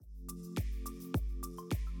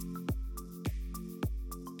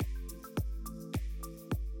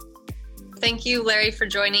Thank you, Larry, for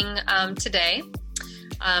joining today.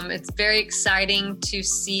 It's very exciting to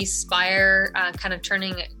see Spire kind of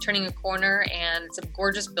turning a corner, and it's a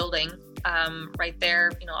gorgeous building right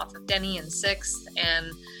there, off of Denny and 6th.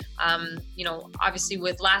 And, obviously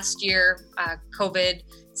with last year, COVID,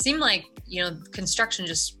 it seemed like, construction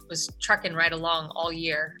just was trucking right along all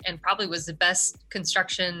year, and probably was the best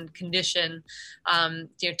construction condition,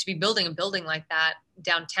 to be building a building like that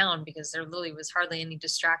downtown, because there really was hardly any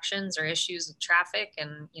distractions or issues with traffic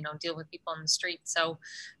and, deal with people on the street. So,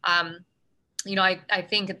 I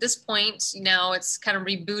think at this point, now it's kind of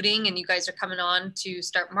rebooting, and you guys are coming on to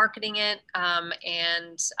start marketing it,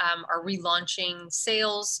 and are relaunching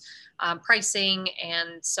sales, pricing.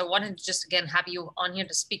 And so wanted to just, again, have you on here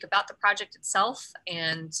to speak about the project itself.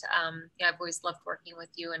 And I've always loved working with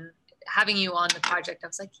you, and having you on the project, I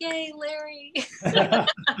was like, yay, Larry.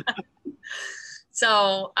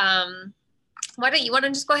 So why don't you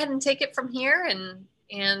just go ahead and take it from here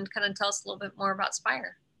and kind of tell us a little bit more about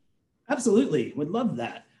Spire. Absolutely, would love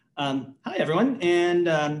that. Hi, everyone, and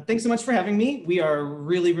thanks so much for having me. We are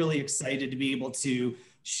really, really excited to be able to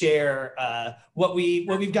share what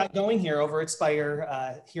we've got going here over at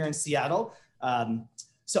Spire here in Seattle.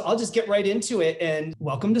 So I'll just get right into it, and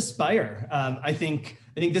welcome to Spire. I think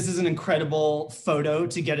this is an incredible photo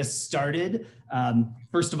to get us started.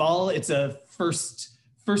 First of all, it's a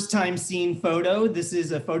first time seen photo. This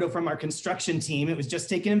is a photo from our construction team. It was just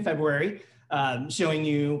taken in February, showing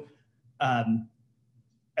you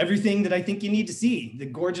everything that I think you need to see. The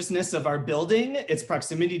gorgeousness of our building, its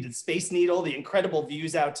proximity to the Space Needle, the incredible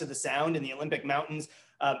views out to the Sound and the Olympic Mountains.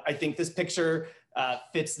 I think this picture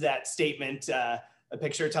fits that statement. A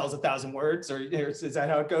picture tells 1,000 words, or is that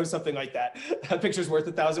how it goes? Something like that. A picture's worth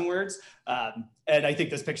 1,000 words. And I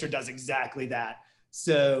think this picture does exactly that.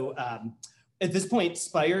 So at this point,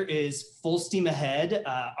 Spire is full steam ahead.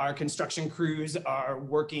 Our construction crews are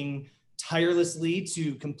working tirelessly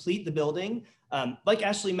to complete the building. Like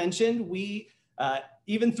Ashley mentioned, we,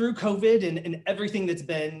 even through COVID and everything that's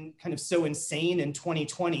been kind of so insane in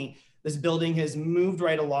 2020, this building has moved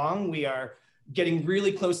right along. We are getting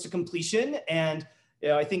really close to completion. And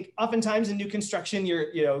I think oftentimes in new construction,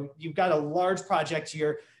 you've got a large project,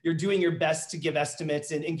 you're doing your best to give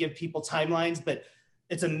estimates and give people timelines, but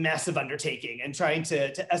it's a massive undertaking, and trying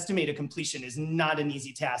to estimate a completion is not an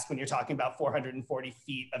easy task when you're talking about 440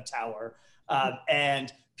 feet of tower.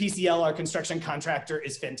 And PCL, our construction contractor,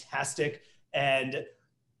 is fantastic. And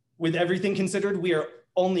with everything considered, we are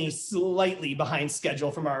only slightly behind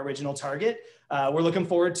schedule from our original target. We're looking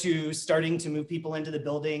forward to starting to move people into the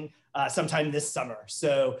building sometime this summer.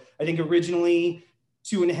 So I think originally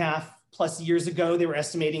 2.5+ years ago, they were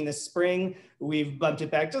estimating this spring. We've bumped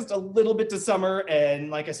it back just a little bit to summer.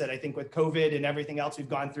 And like I said, I think with COVID and everything else we've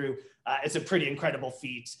gone through, it's a pretty incredible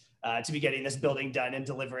feat to be getting this building done and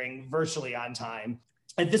delivering virtually on time.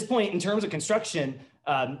 At this point, in terms of construction,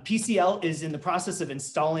 PCL is in the process of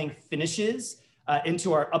installing finishes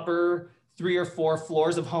into our upper 3 or 4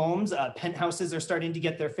 floors of homes. Penthouses are starting to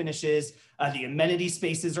get their finishes. The amenity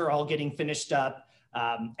spaces are all getting finished up.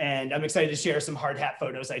 And I'm excited to share some hard hat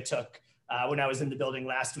photos I took when I was in the building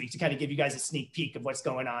last week to kind of give you guys a sneak peek of what's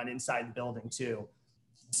going on inside the building too.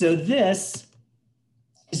 So this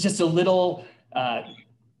is just a little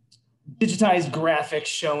digitized graphic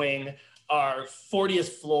showing our 40th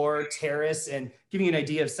floor terrace and giving you an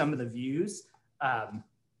idea of some of the views. I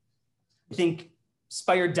think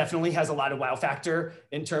Spire definitely has a lot of wow factor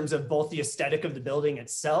in terms of both the aesthetic of the building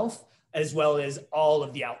itself, as well as all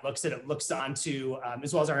of the outlooks that it looks onto,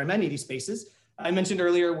 as well as our amenity spaces. I mentioned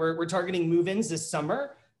earlier, we're targeting move-ins this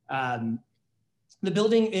summer. The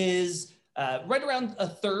building is right around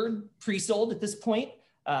 1/3 pre-sold at this point.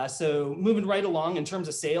 So moving right along in terms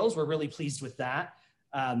of sales, we're really pleased with that.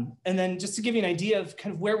 And then just to give you an idea of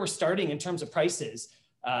kind of where we're starting in terms of prices,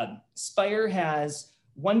 Spire has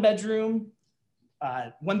 1-bedroom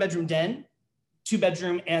den,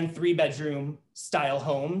 2-bedroom and 3-bedroom style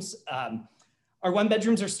homes. Our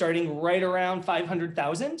 1-bedrooms are starting right around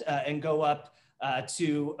 $500,000 and go up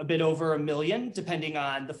to a bit over $1 million, depending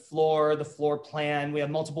on the floor plan. We have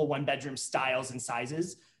multiple 1-bedroom styles and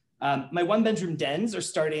sizes. My 1-bedroom dens are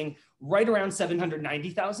starting right around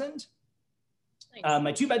 $790,000. Nice.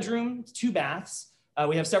 My 2-bedroom, 2 baths,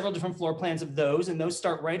 we have several different floor plans of those, and those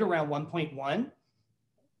start right around 1.1.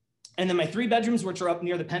 And then my 3 bedrooms, which are up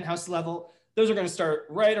near the penthouse level, those are going to start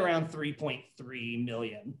right around 3.3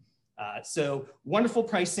 million. So wonderful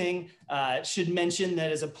pricing. Should mention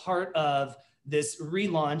that as a part of this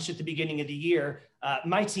relaunch at the beginning of the year,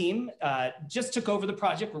 my team just took over the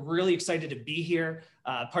project. We're really excited to be here,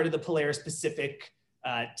 part of the Polaris Pacific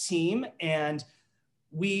team. And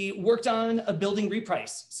we worked on a building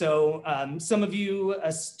reprice. So some of you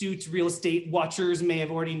astute real estate watchers may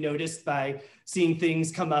have already noticed by seeing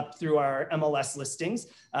things come up through our MLS listings.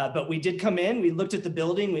 But we did come in, we looked at the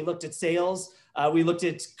building, we looked at sales, we looked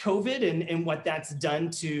at COVID and what that's done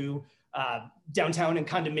to downtown and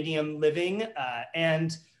condominium living.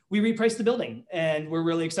 And we repriced the building, and we're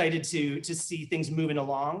really excited to see things moving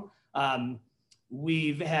along.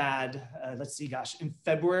 We've had, let's see, gosh, in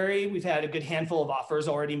February, we've had a good handful of offers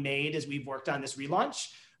already made as we've worked on this relaunch.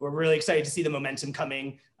 We're really excited to see the momentum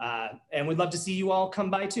coming, and we'd love to see you all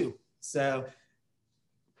come by too. So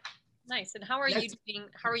nice. And how are you doing?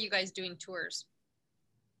 How are you guys doing tours?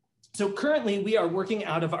 So currently we are working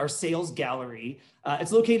out of our sales gallery.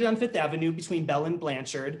 It's located on Fifth Avenue between Bell and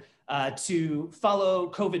Blanchard. To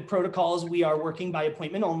follow COVID protocols, we are working by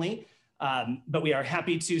appointment only. But we are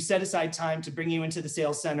happy to set aside time to bring you into the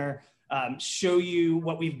sales center, show you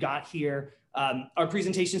what we've got here. Our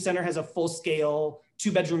presentation center has a full-scale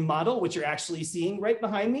 2-bedroom model, which you're actually seeing right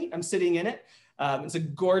behind me. I'm sitting in it. It's a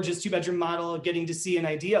gorgeous 2-bedroom model, getting to see an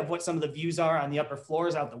idea of what some of the views are on the upper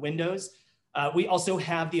floors out the windows. We also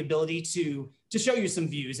have the ability to show you some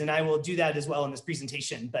views, and I will do that as well in this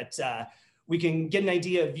presentation. But we can get an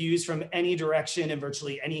idea of views from any direction and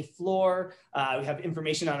virtually any floor. We have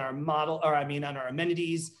information on our model, or I mean on our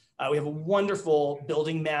amenities. We have a wonderful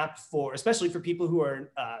building map especially for people who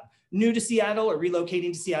are new to Seattle or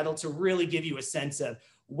relocating to Seattle, to really give you a sense of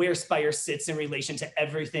where Spire sits in relation to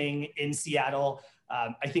everything in Seattle.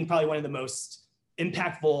 I think probably one of the most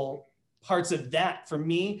impactful parts of that for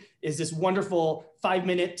me is this wonderful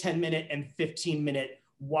 5-minute, 10-minute, and 15-minute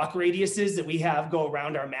walk radiuses that we have go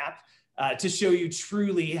around our map. To show you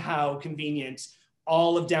truly how convenient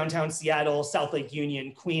all of downtown Seattle, South Lake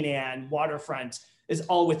Union, Queen Anne, waterfront is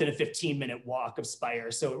all within a 15-minute walk of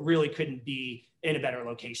Spire. So it really couldn't be in a better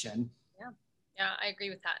location. Yeah, I agree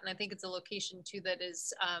with that. And I think it's a location too that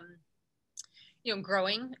is,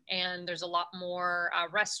 growing, and there's a lot more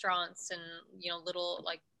restaurants and, little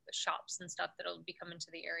like shops and stuff that'll be coming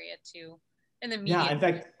to the area too. In the media. Yeah, in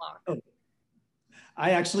fact,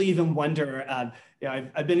 I actually even wonder,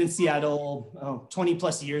 I've been in Seattle 20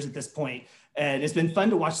 plus years at this point, and it's been fun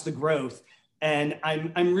to watch the growth. And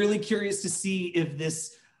I'm really curious to see if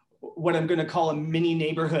this, what I'm going to call a mini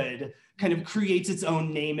neighborhood, kind of creates its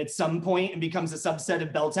own name at some point and becomes a subset of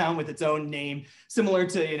Belltown with its own name, similar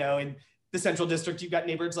to, in the Central District, you've got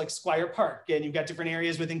neighborhoods like Squire Park, and you've got different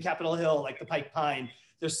areas within Capitol Hill, like the Pike Pine.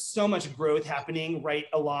 There's so much growth happening right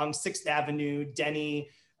along 6th Avenue, Denny,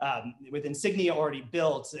 with Insignia already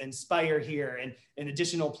built, and Spire here, and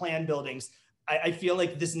additional planned buildings. I feel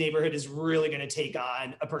like this neighborhood is really going to take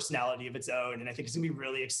on a personality of its own, and I think it's going to be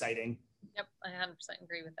really exciting. Yep, I 100%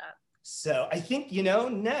 agree with that. So I think,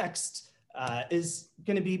 next is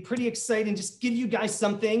going to be pretty exciting. Just give you guys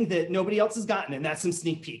something that nobody else has gotten, and that's some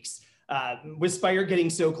sneak peeks. With Spire getting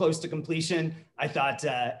so close to completion, I thought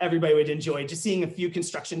everybody would enjoy just seeing a few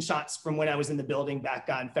construction shots from when I was in the building back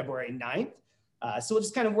on February 9th. So we'll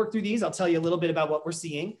just kind of work through these. I'll tell you a little bit about what we're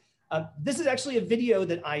seeing. This is actually a video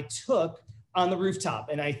that I took on the rooftop.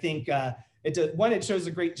 And I think it shows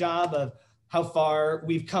a great job of how far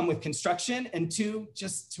we've come with construction, and 2,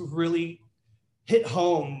 just to really hit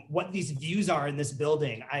home what these views are in this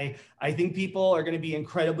building. I think people are going to be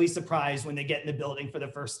incredibly surprised when they get in the building for the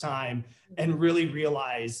first time and really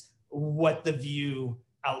realize what the view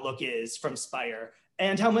outlook is from Spire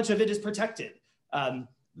and how much of it is protected.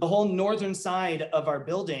 The whole northern side of our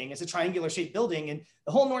building is a triangular shaped building, and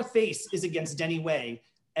the whole north face is against Denny Way.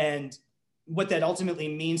 And what that ultimately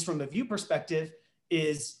means from a view perspective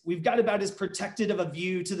is we've got about as protected of a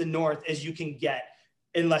view to the north as you can get,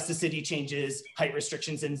 unless the city changes height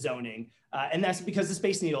restrictions and zoning. And that's because the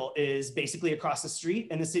Space Needle is basically across the street,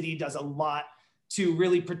 and the city does a lot to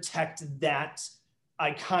really protect that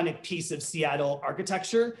iconic piece of Seattle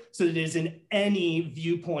architecture, so that it is in any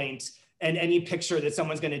viewpoint and any picture that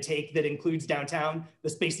someone's going to take that includes downtown, the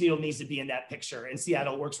Space Needle needs to be in that picture. And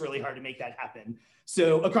Seattle works really hard to make that happen.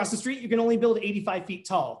 So across the street, you can only build 85 feet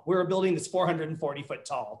tall. We're a building that's 440 foot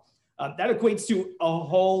tall. That equates to a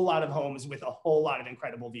whole lot of homes with a whole lot of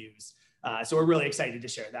incredible views. So we're really excited to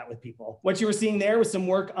share that with people. What you were seeing there was some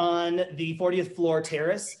work on the 40th floor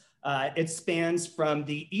terrace. It spans from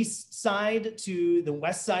the east side to the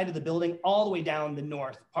west side of the building, all the way down the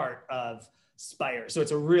north part of Spire. So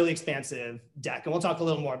it's a really expansive deck, and we'll talk a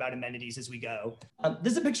little more about amenities as we go.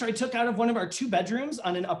 This is a picture I took out of one of our 2 bedrooms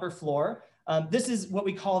on an upper floor. This is what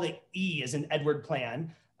we call the E as an Edward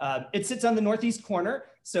plan. It sits on the northeast corner.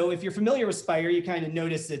 So if you're familiar with Spire, you kind of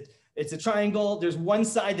notice that it's a triangle. There's one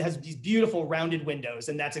side that has these beautiful rounded windows,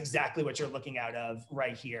 and that's exactly what you're looking out of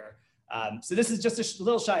right here. So this is just a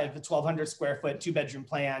little shy of the 1,200 square foot, 2-bedroom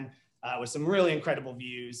plan with some really incredible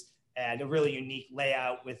views and a really unique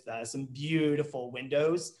layout with some beautiful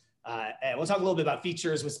windows. And we'll talk a little bit about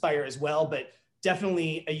features with Spire as well, but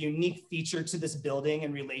definitely a unique feature to this building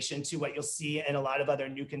in relation to what you'll see in a lot of other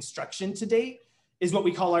new construction to date is what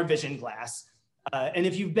we call our vision glass. And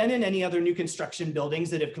if you've been in any other new construction buildings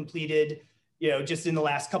that have completed, just in the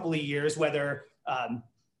last couple of years, whether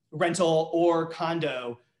rental or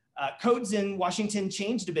condo, codes in Washington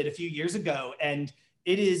changed a bit a few years ago, and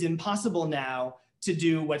it is impossible now to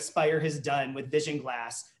do what Spire has done with vision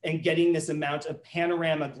glass and getting this amount of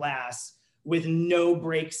panorama glass with no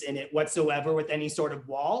breaks in it whatsoever with any sort of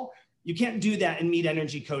wall. You can't do that in MEET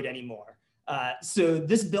Energy Code anymore. So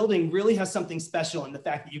this building really has something special in the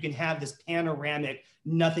fact that you can have this panoramic,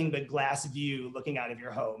 nothing but glass view looking out of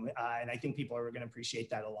your home. And I think people are going to appreciate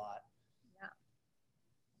that a lot.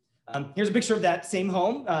 Yeah. Here's a picture of that same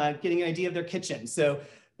home, getting an idea of their kitchen. So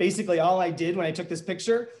basically all I did when I took this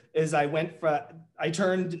picture is I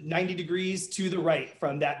turned 90 degrees to the right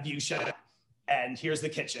from that view shot. And here's the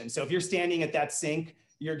kitchen. So if you're standing at that sink,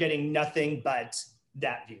 you're getting nothing but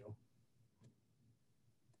that view.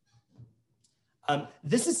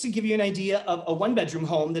 This is to give you an idea of a 1-bedroom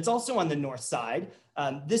home that's also on the north side.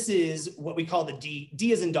 This is what we call the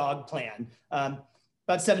D as in dog plan, about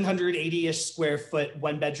 780-ish square foot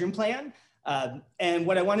 1-bedroom plan. And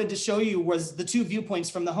what I wanted to show you was the 2 viewpoints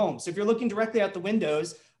from the home. So if you're looking directly out the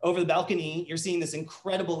windows over the balcony, you're seeing this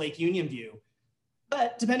incredible Lake Union view.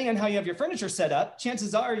 But depending on how you have your furniture set up,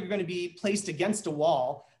 chances are you're going to be placed against a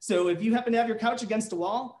wall. So if you happen to have your couch against a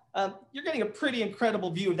wall, you're getting a pretty incredible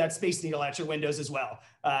view of that Space Needle at your windows as well.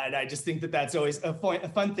 And I just think that that's always a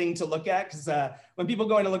fun thing to look at, because when people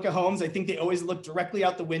go in to look at homes, I think they always look directly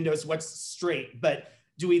out the windows, what's straight. But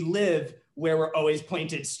do we live where we're always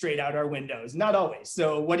pointed straight out our windows? Not always.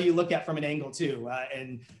 So what do you look at from an angle too?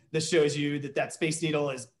 And this shows you that that Space Needle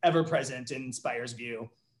is ever present in Spire's view.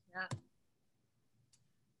 Yeah.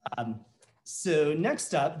 So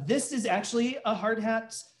next up, this is actually a hard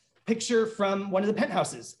hat picture from one of the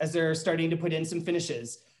penthouses as they're starting to put in some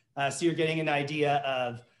finishes. So you're getting an idea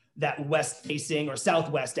of that west facing, or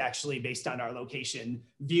southwest actually, based on our location,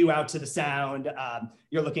 view out to the Sound.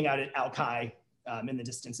 You're looking out at Alki in the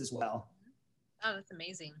distance as well. Oh, that's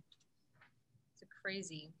amazing. It's a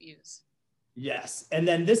crazy views. Yes, and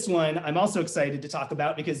then this one I'm also excited to talk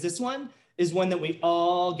about, because this one is one that we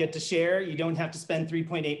all get to share. You don't have to spend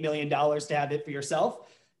 $3.8 million to have it for yourself.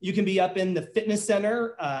 You can be up in the fitness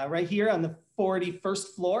center right here on the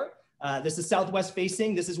 41st floor. This is southwest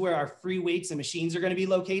facing. This is where our free weights and machines are going to be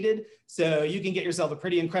located. So you can get yourself a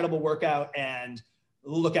pretty incredible workout and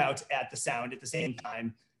look out at the Sound at the same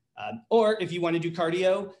time. Or if you want to do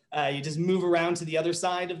cardio, you just move around to the other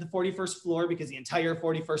side of the 41st floor, because the entire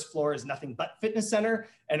 41st floor is nothing but fitness center,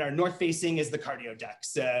 and our north facing is the cardio deck.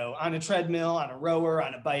 So on a treadmill, on a rower,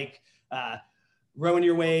 on a bike, rowing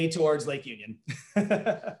your way towards Lake Union.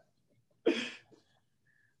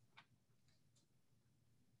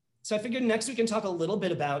 So I figured next we can talk a little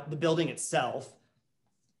bit about the building itself.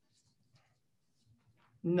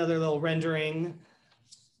 Another little rendering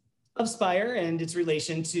of Spire and its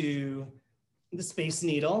relation to the Space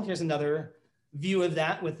Needle. Here's another view of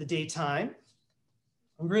that with the daytime.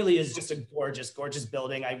 It really is just a gorgeous, gorgeous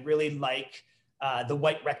building. I really like the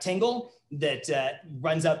white rectangle that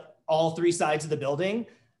runs up all 3 sides of the building.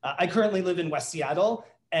 I currently live in West Seattle,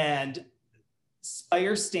 and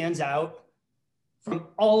Spire stands out from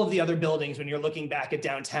all of the other buildings when you're looking back at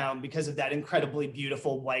downtown because of that incredibly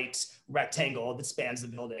beautiful white rectangle that spans the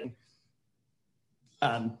building.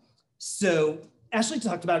 So Ashley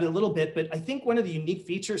talked about it a little bit, but I think one of the unique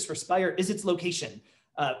features for Spire is its location.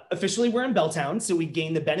 Officially, we're in Belltown, so we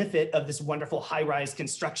gain the benefit of this wonderful high-rise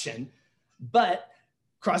construction, but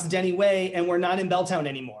cross Denny Way and we're not in Belltown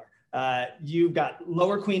anymore. You've got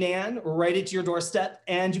Lower Queen Anne right at your doorstep,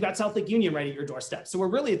 and you've got South Lake Union right at your doorstep. So we're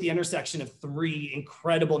really at the intersection of 3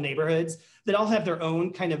 incredible neighborhoods that all have their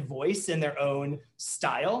own kind of voice and their own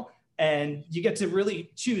style. And you get to really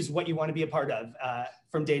choose what you want to be a part of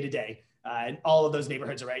from day to day. And all of those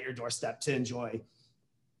neighborhoods are at your doorstep to enjoy.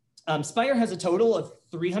 Spire has a total of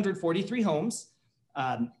 343 homes.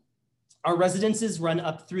 Our residences run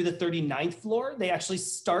up through the 39th floor. They actually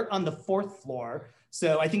start on the 4th floor.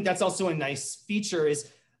 So I think that's also a nice feature, is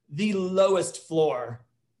the lowest floor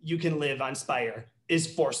you can live on Spire is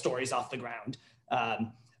 4 stories off the ground.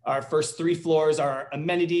 Our first 3 floors are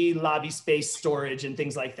amenity, lobby space, storage, and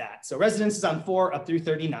things like that. So residences on 4 up through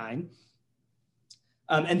 39.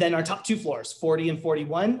 And then our top 2 floors, 40 and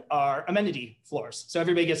 41, are amenity floors. So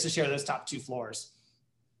everybody gets to share those top 2 floors.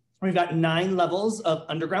 We've got 9 levels of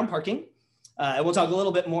underground parking. And we'll talk a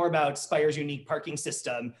little bit more about Spire's unique parking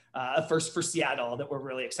system, a first for Seattle that we're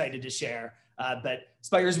really excited to share. But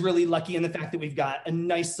Spire's really lucky in the fact that we've got a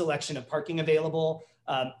nice selection of parking available.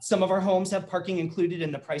 Some of our homes have parking included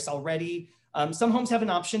in the price already. Some homes have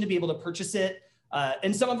an option to be able to purchase it.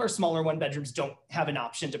 And some of our smaller 1-bedrooms don't have an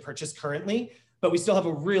option to purchase currently, but we still have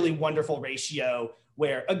a really wonderful ratio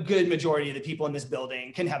where a good majority of the people in this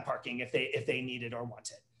building can have parking if they need it or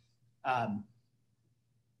want it.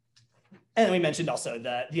 And we mentioned also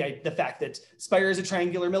the fact that Spire is a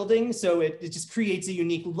triangular building, so it just creates a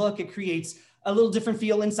unique look. It creates a little different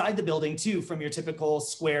feel inside the building too, from your typical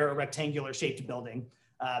square or rectangular shaped building.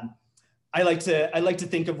 I like to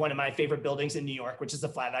think of one of my favorite buildings in New York, which is the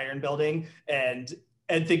Flatiron Building, and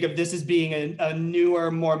think of this as being a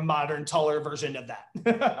newer, more modern, taller version of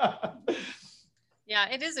that. Yeah,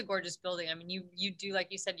 it is a gorgeous building. I mean, you do, like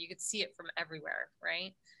you said, you could see it from everywhere,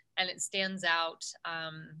 right? And it stands out,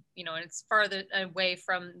 you know, and it's farther away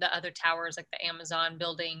from the other towers like the Amazon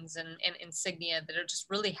buildings and Insignia, that it just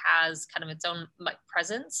really has kind of its own like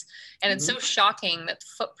presence. And it's so shocking that the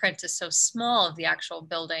footprint is so small of the actual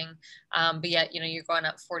building, but yet, you know, you're going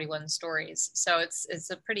up 41 stories. So it's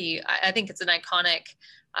a pretty, I think it's an iconic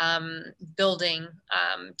building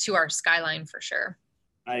to our skyline for sure.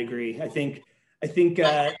 I agree. I think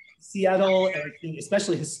Seattle, I think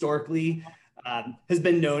especially historically, has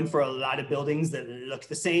been known for a lot of buildings that look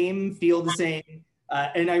the same, feel the same.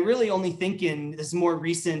 And I really only think in this more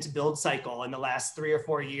recent build cycle in the last 3 or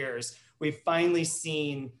 4 years, we've finally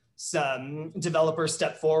seen some developers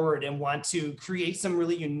step forward and want to create some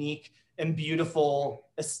really unique and beautiful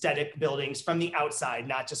aesthetic buildings from the outside,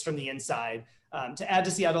 not just from the inside, to add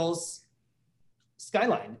to Seattle's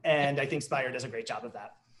skyline. And I think Spire does a great job of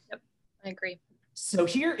that. Yep, I agree. So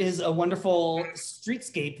here is a wonderful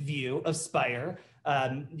streetscape view of Spire.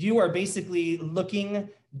 You are basically looking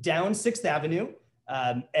down 6th Avenue,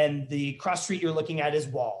 and the cross street you're looking at is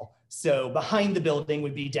Wall. So behind the building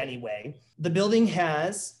would be Denny Way. The building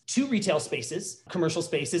has 2 retail spaces, commercial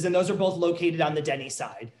spaces, and those are both located on the Denny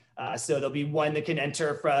side. So there'll be one that can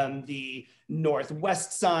enter from the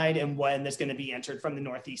northwest side and one that's going to be entered from the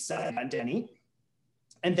northeast side on Denny.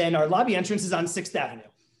 And then our lobby entrance is on 6th Avenue.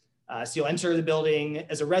 So you'll enter the building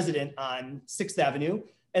as a resident on 6th Avenue.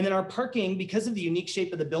 And then our parking, because of the unique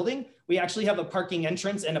shape of the building, we actually have a parking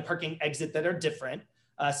entrance and a parking exit that are different.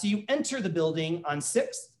 So you enter the building on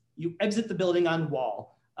 6th, you exit the building on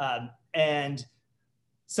Wall. And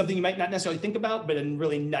something you might not necessarily think about, but a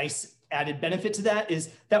really nice added benefit to that is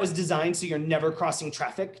that was designed so you're never crossing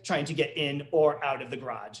traffic trying to get in or out of the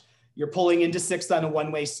garage. You're pulling into 6th on a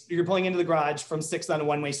one-way, you're pulling into the garage from 6th on a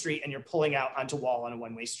one-way street, and you're pulling out onto Wall on a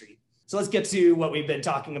one-way street. So let's get to what we've been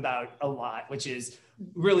talking about a lot, which is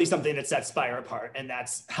really something that sets Spire apart, and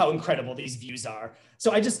that's how incredible these views are.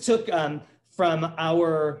 So I just took from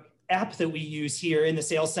our app that we use here in the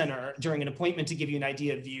sales center during an appointment to give you an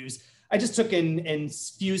idea of views. I just took and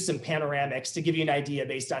fused some panoramics to give you an idea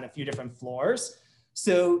based on a few different floors.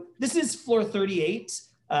 So this is floor 38.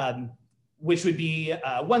 Which would be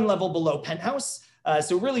 1 level below penthouse.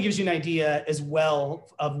 So it really gives you an idea as well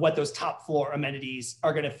of what those top floor amenities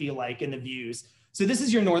are gonna feel like in the views. So this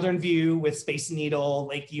is your northern view with Space Needle,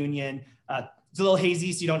 Lake Union. It's a little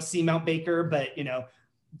hazy, so you don't see Mount Baker, but you know,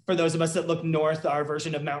 for those of us that look north, our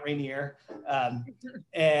version of Mount Rainier.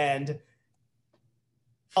 And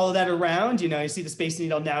follow that around, you know, you see the Space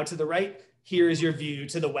Needle now to the right. Here is your view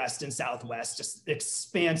to the west and southwest, just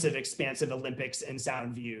expansive Olympics and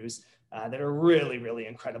sound views. That are really, really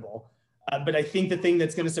incredible. But I think the thing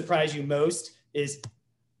that's going to surprise you most is,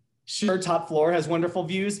 sure, top floor has wonderful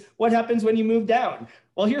views. What happens when you move down?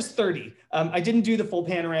 Well, here's 30. I didn't do the full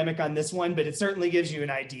panoramic on this one, but it certainly gives you an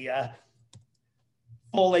idea.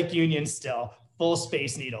 Full Lake Union still, full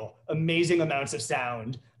Space Needle, amazing amounts of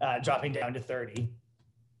sound dropping down to 30.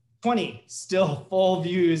 20, still full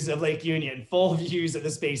views of Lake Union, full views of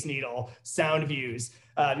the Space Needle, sound views.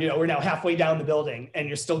 You know, we're now halfway down the building and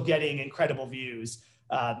you're still getting incredible views.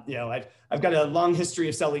 You know, I've got a long history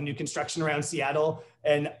of selling new construction around Seattle,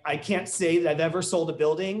 and I can't say that I've ever sold a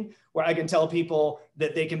building where I can tell people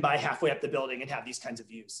that they can buy halfway up the building and have these kinds of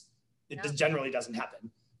views. It just generally doesn't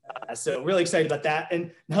happen. So really excited about that.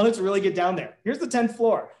 And now let's really get down there. Here's the 10th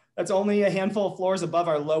floor. That's only a handful of floors above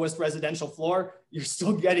our lowest residential floor. You're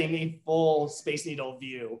still getting a full Space Needle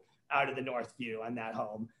view out of the north view on that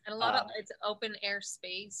home. And a lot of it's open air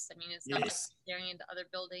space. I mean, it's not like staring into other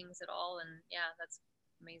buildings at all. And yeah, that's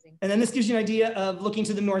Amazing. And then this gives you an idea of looking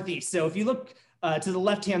to the northeast. So if you look to the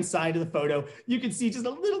left-hand side of the photo, you can see just a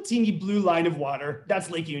little teeny blue line of water. That's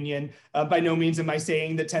Lake Union. By no means am I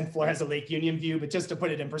saying the 10th floor has a Lake Union view, but just to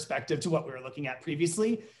put it in perspective to what we were looking at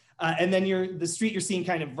previously. And then the street you're seeing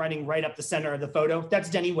kind of running right up the center of the photo, that's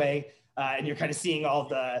Denny Way. And you're kind of seeing all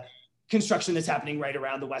the construction that's happening right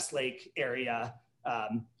around the Westlake area,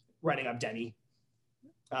 running up Denny,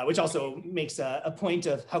 which also makes a point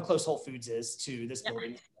of how close Whole Foods is to this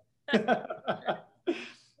building.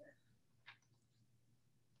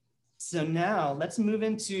 So now let's move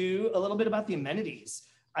into a little bit about the amenities.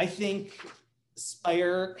 I think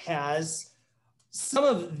Spire has some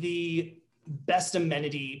of the best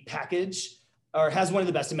amenity package, or has one of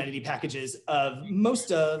the best amenity packages of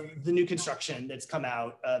most of the new construction that's come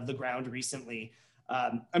out of the ground recently.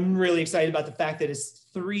 I'm really excited about the fact that it's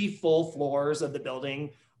 3 full floors of the building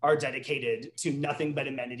are dedicated to nothing but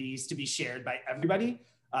amenities to be shared by everybody,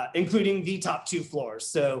 including the top 2 floors.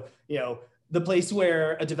 So, the place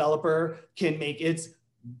where a developer can make its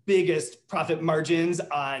biggest profit margins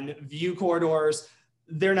on view corridors,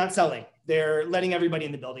 they're not selling. They're letting everybody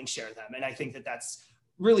in the building share them. And I think that that's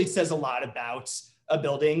really says a lot about a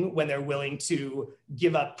building when they're willing to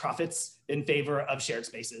give up profits in favor of shared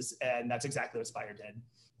spaces. And that's exactly what Spire did.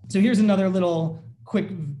 So here's another little quick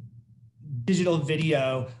digital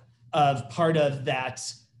video of part of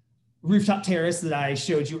that rooftop terrace that I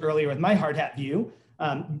showed you earlier with my hard hat view.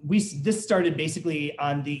 This started basically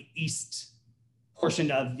on the east portion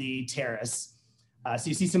of the terrace. So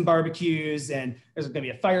you see some barbecues, and there's going to be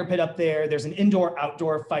a fire pit up there. There's an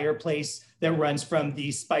indoor-outdoor fireplace that runs from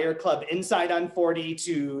the Spire Club inside on 40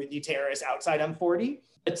 to the terrace outside on 40.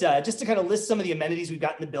 But just to kind of list some of the amenities we've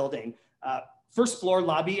got in the building. First floor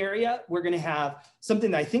lobby area, we're going to have something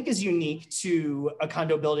that I think is unique to a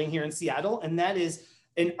condo building here in Seattle, and that is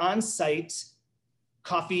an on-site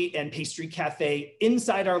coffee and pastry cafe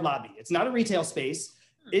inside our lobby. It's not a retail space.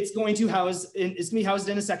 It's going to be housed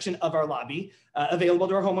in a section of our lobby, available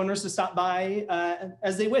to our homeowners to stop by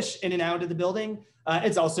as they wish in and out of the building.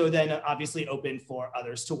 It's also then obviously open for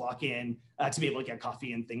others to walk in to be able to get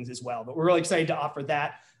coffee and things as well. But we're really excited to offer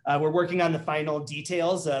that. We're working on the final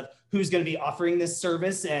details of who's going to be offering this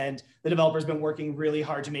service, and the developer's been working really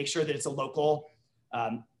hard to make sure that it's a local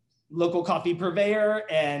coffee purveyor,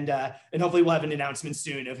 and hopefully we'll have an announcement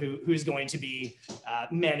soon of who's going to be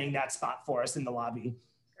manning that spot for us in the lobby.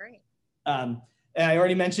 Great. And I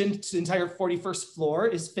already mentioned the entire 41st floor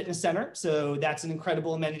is fitness center. So that's an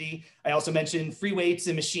incredible amenity. I also mentioned free weights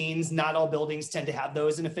and machines. Not all buildings tend to have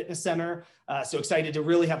those in a fitness center. So excited to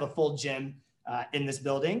really have a full gym in this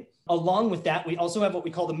building. Along with that, we also have what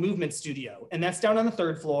we call the movement studio, and that's down on the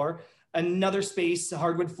 3rd floor. Another space,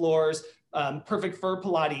 hardwood floors, perfect for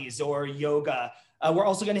Pilates or yoga. We're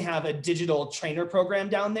also going to have a digital trainer program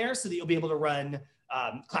down there so that you'll be able to run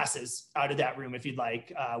classes out of that room if you'd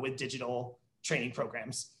like, with digital training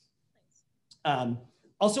programs.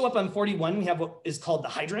 Also up on 41, we have what is called the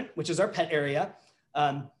hydrant, which is our pet area.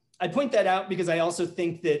 I point that out because I also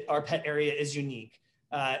think that our pet area is unique.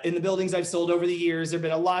 In the buildings I've sold over the years, there have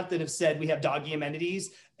been a lot that have said we have doggy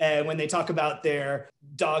amenities. And when they talk about their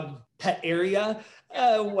dog pet area,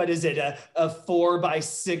 what is it? A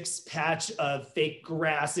 4x6 patch of fake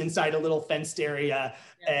grass inside a little fenced area,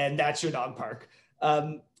 and that's your dog park.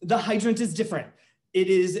 The hydrant is different. It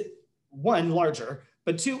is 1, larger,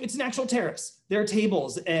 but 2, it's an actual terrace. There are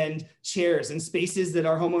tables and chairs and spaces that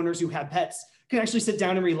our homeowners who have pets can actually sit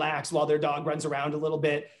down and relax while their dog runs around a little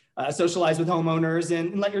bit, socialize with homeowners,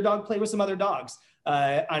 and let your dog play with some other dogs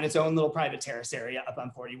on its own little private terrace area up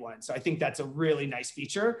on 41. So I think that's a really nice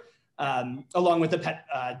feature, along with the pet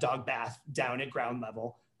dog bath down at ground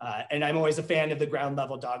level. And I'm always a fan of the ground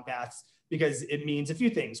level dog baths because it means a few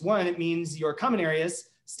things. 1, it means your common areas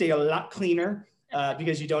stay a lot cleaner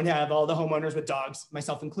because you don't have all the homeowners with dogs,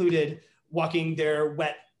 myself included, walking their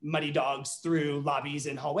wet, muddy dogs through lobbies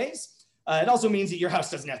and hallways. It also means that your house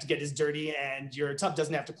doesn't have to get as dirty and your tub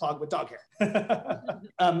doesn't have to clog with dog hair.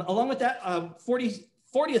 Along with that,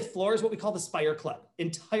 40th floor is what we call the Spire Club.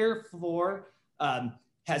 Entire floor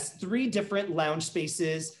has 3 different lounge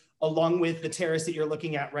spaces along with the terrace that you're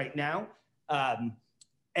looking at right now.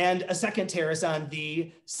 And a second terrace on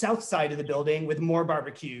the south side of the building with more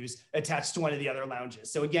barbecues attached to one of the other lounges.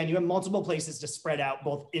 So again, you have multiple places to spread out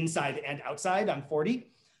both inside and outside on 40.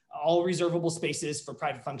 All reservable spaces for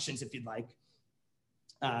private functions if you'd like.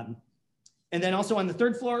 And then also on the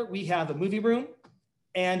 3rd floor, we have a movie room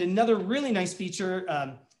and another really nice feature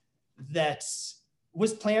that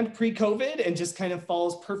was planned pre-COVID and just kind of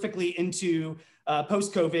falls perfectly into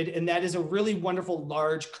post-COVID. And that is a really wonderful,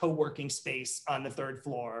 large co-working space on the 3rd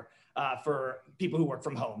floor for people who work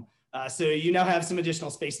from home. So you now have some additional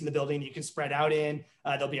space in the building you can spread out in.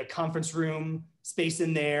 There'll be a conference room space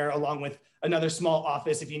in there, along with another small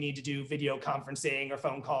office if you need to do video conferencing or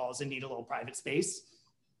phone calls and need a little private space.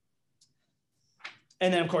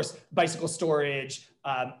 And then, of course, bicycle storage,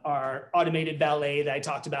 our automated valet that I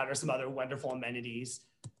talked about, are some other wonderful amenities.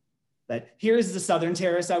 But here's the southern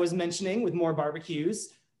terrace I was mentioning with more barbecues.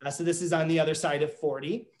 So this is on the other side of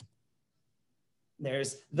 40.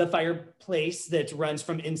 There's the fireplace that runs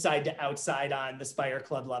from inside to outside on the Spire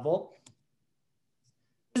Club level.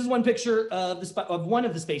 This is one picture of one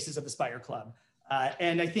of the spaces of the Spire Club.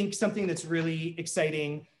 And I think something that's really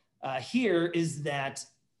exciting here is that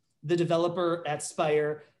the developer at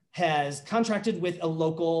Spire has contracted with a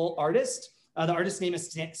local artist. The artist's name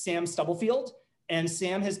is Sam Stubblefield, and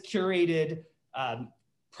Sam has curated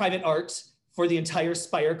private art for the entire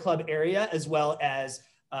Spire Club area, as well as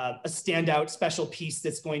a standout special piece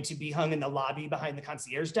that's going to be hung in the lobby behind the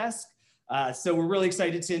concierge desk. So we're really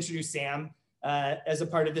excited to introduce Sam as a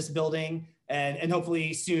part of this building, and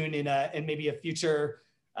hopefully soon in maybe a future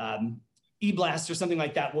e-blast or something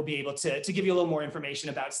like that, we'll be able to give you a little more information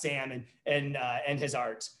about Sam and his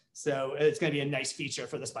art. So it's going to be a nice feature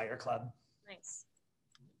for the Spire Club. Nice.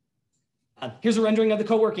 Here's a rendering of the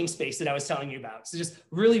co-working space that I was telling you about. So just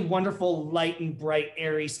really wonderful, light and bright,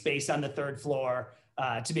 airy space on the third floor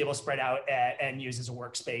to be able to spread out and use as a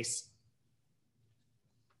workspace.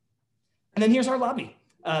 And then here's our lobby.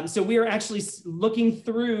 So we are actually looking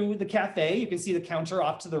through the cafe. You can see the counter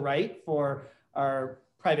off to the right for our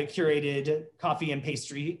private curated coffee and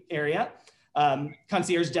pastry area.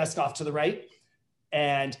 Concierge desk off to the right.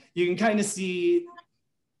 And you can kind of see,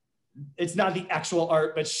 it's not the actual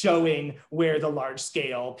art, but showing where the large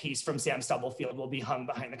scale piece from Sam Stubblefield will be hung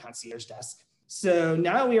behind the concierge desk. So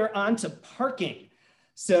now we are on to parking.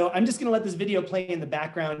 So I'm just gonna let this video play in the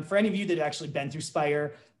background. For any of you that have actually been through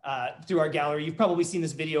Spire, through our gallery, you've probably seen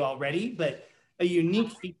this video already, but a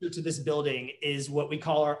unique feature to this building is what we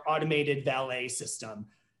call our automated valet system.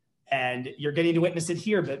 And you're getting to witness it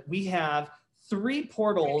here, but we have 3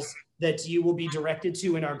 portals that you will be directed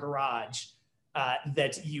to in our garage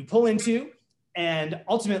that you pull into, and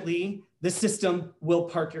ultimately the system will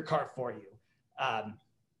park your car for you.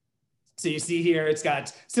 So you see here, it's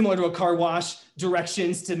got, similar to a car wash,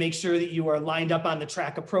 directions to make sure that you are lined up on the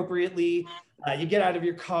track appropriately. You get out of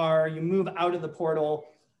your car, you move out of the portal.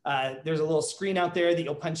 There's a little screen out there that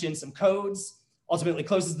you'll punch in some codes, ultimately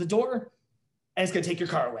closes the door, and it's gonna take your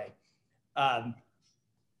car away.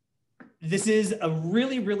 This is a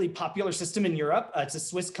really, really popular system in Europe. It's a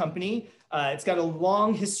Swiss company. It's got a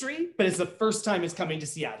long history, but it's the first time it's coming to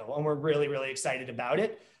Seattle, and we're really, really excited about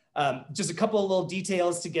it. Just a couple of little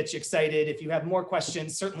details to get you excited. If you have more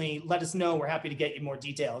questions, certainly let us know. We're happy to get you more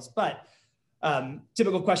details. But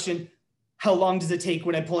typical question, how long does it take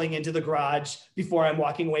when I'm pulling into the garage before I'm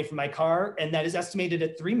walking away from my car? And that is estimated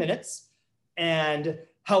at 3 minutes. And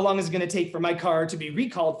how long is it going to take for my car to be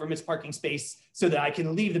recalled from its parking space so that I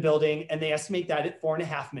can leave the building? And they estimate that at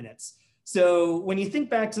 4.5 minutes. So when you think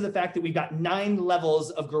back to the fact that we've got 9 levels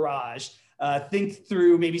of garage, think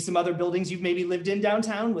through maybe some other buildings you've maybe lived in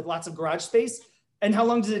downtown with lots of garage space. And how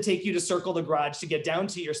long does it take you to circle the garage to get down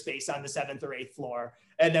to your space on the 7th or 8th floor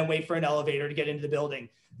and then wait for an elevator to get into the building?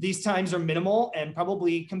 These times are minimal and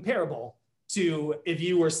probably comparable to if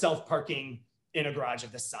you were self-parking in a garage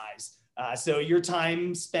of this size. So your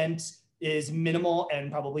time spent is minimal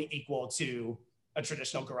and probably equal to a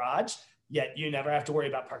traditional garage, yet you never have to worry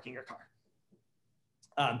about parking your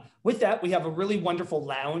car. With that, we have a really wonderful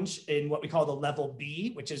lounge in what we call the level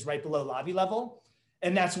B, which is right below lobby level.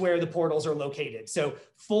 And that's where the portals are located. So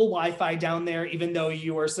full Wi-Fi down there, even though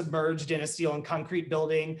you are submerged in a steel and concrete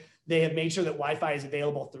building, they have made sure that Wi-Fi is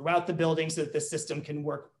available throughout the building so that the system can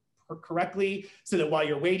work correctly, so that while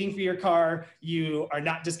you're waiting for your car, you are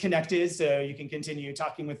not disconnected, so you can continue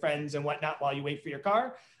talking with friends and whatnot while you wait for your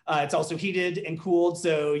car. It's also heated and cooled,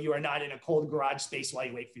 so you are not in a cold garage space while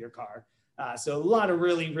you wait for your car. So a lot of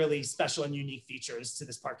really, really special and unique features to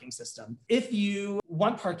this parking system. If you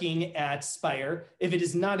want parking at Spire, if it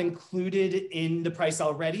is not included in the price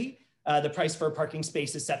already, the price for a parking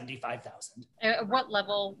space is $75,000. At what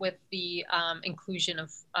level with the inclusion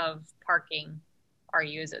of parking are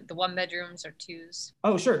you? Is it the 1 bedrooms or 2s?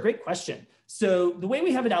 Oh, sure. Great question. So the way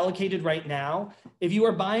we have it allocated right now, if you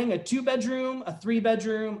are buying a 2-bedroom, a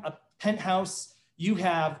 3-bedroom, a penthouse, you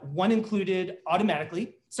have 1 included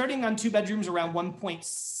automatically. Starting on 2 bedrooms around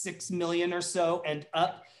 1.6 million or so and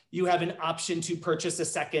up, you have an option to purchase a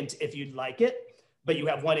second if you'd like it, but you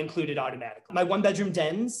have 1 included automatically. My 1-bedroom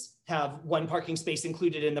dens have 1 parking space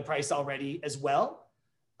included in the price already as well.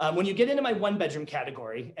 When you get into my one bedroom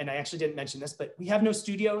category, and I actually didn't mention this, but we have no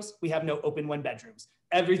studios, we have no open one bedrooms.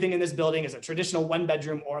 Everything in this building is a traditional one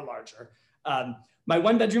bedroom or larger. My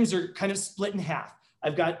one bedrooms are kind of split in half.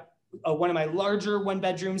 I've got one of my larger one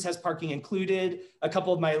bedrooms has parking included. A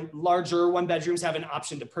couple of my larger one bedrooms have an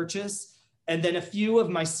option to purchase. And then a few of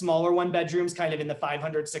my smaller one bedrooms, kind of in the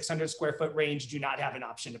 500, 600 square foot range, do not have an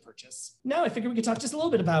option to purchase. Now I figured we could talk just a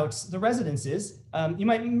little bit about the residences. You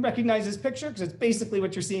might recognize this picture because it's basically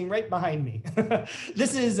what you're seeing right behind me.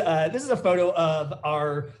 This is a photo of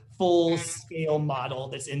our full scale model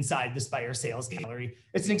that's inside the Spire Sales Gallery.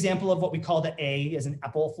 It's an example of what we call the A as an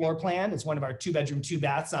apple floor plan. It's one of our 2-bedroom,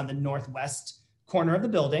 2-baths on the northwest corner of the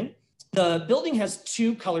building. The building has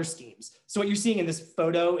 2 color schemes. So what you're seeing in this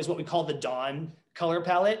photo is what we call the Dawn color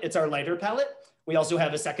palette. It's our lighter palette. We also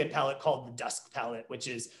have a second palette called the Dusk palette, which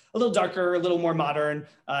is a little darker, a little more modern.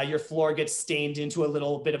 Your floor gets stained into a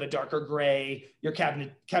little bit of a darker gray. Your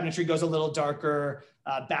cabinetry goes a little darker.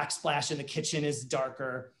 Backsplash in the kitchen is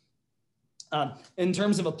darker. In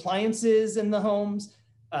terms of appliances in the homes,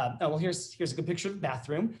 well, here's a good picture of the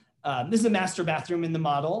bathroom. This is a master bathroom in the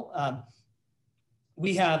model.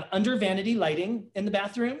 We have under vanity lighting in the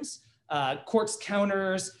bathrooms, quartz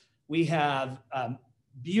counters. We have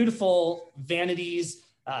beautiful vanities,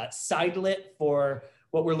 side lit for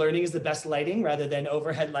what we're learning is the best lighting rather than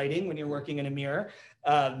overhead lighting when you're working in a mirror,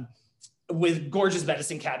 with gorgeous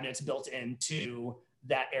medicine cabinets built into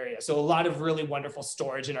that area. So a lot of really wonderful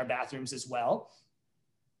storage in our bathrooms as well.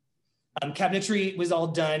 Cabinetry was all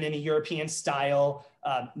done in a European style,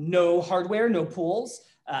 no hardware, no pulls.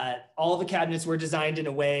 All the cabinets were designed in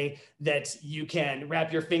a way that you can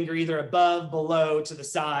wrap your finger either above, below, to the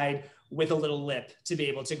side with a little lip to be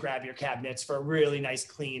able to grab your cabinets for a really nice,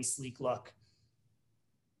 clean, sleek look.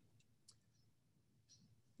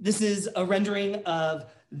 This is a rendering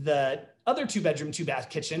of the other 2-bedroom, 2-bath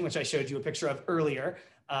kitchen, which I showed you a picture of earlier.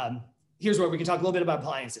 Here's where we can talk a little bit about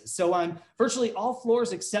appliances. So on virtually all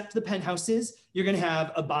floors except the penthouses, you're gonna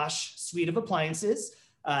have a Bosch suite of appliances,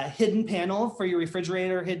 hidden panel for your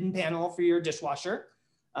refrigerator, hidden panel for your dishwasher.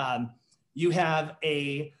 You have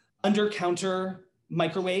a under-counter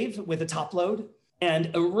microwave with a top load and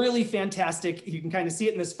a really fantastic, you can kind of see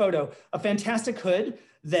it in this photo, a fantastic hood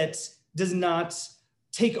that does not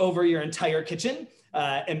take over your entire kitchen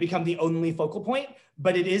and become the only focal point,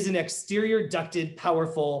 but it is an exterior ducted,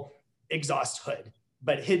 powerful exhaust hood,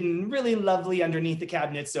 but hidden really lovely underneath the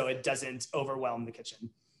cabinet so it doesn't overwhelm the kitchen.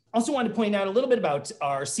 Also wanted to point out a little bit about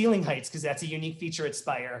our ceiling heights because that's a unique feature at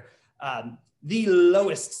Spire. The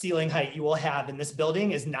lowest ceiling height you will have in this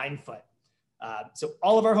building is 9 foot. So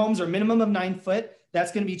all of our homes are minimum of 9 foot.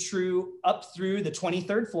 That's going to be true up through the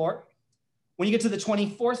 23rd floor. When you get to the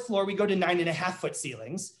 24th floor, we go to 9.5 foot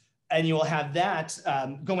ceilings, and you will have that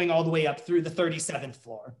going all the way up through the 37th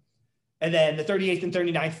floor. And then the 38th and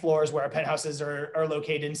 39th floors where our penthouses are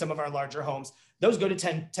located in some of our larger homes, those go to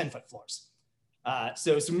 10 foot floors.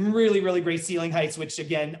 So some really, really great ceiling heights, which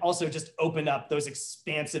again, also just open up those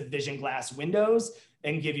expansive vision glass windows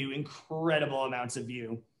and give you incredible amounts of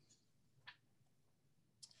view.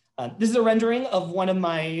 This is a rendering of one of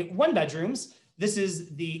my 1 bedrooms. This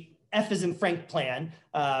is the F as in Frank plan,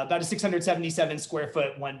 about a 677 square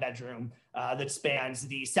foot 1 bedroom that spans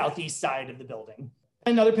the southeast side of the building.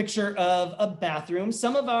 Another picture of a bathroom.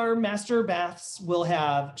 Some of our master baths will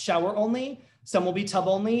have shower only, some will be tub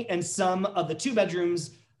only, and some of the 2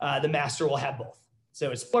 bedrooms, the master will have both.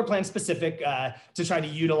 So it's floor plan specific to try to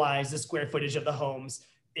utilize the square footage of the homes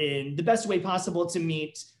in the best way possible to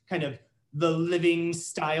meet kind of the living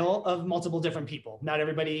style of multiple different people. Not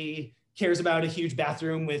everybody cares about a huge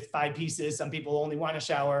bathroom with 5 pieces. Some people only want a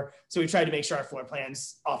shower. So we try to make sure our floor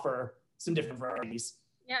plans offer some different varieties.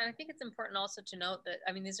 Yeah, and I think it's important also to note that,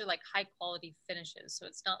 I mean, these are like high quality finishes. So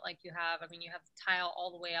it's not like you have, I mean, you have tile all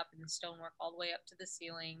the way up and stonework all the way up to the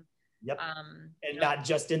ceiling. Yep. And not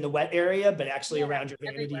just in the wet area, but actually around your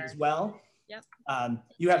vanity everywhere as well. Yep.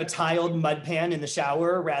 You have a tiled mud pan in the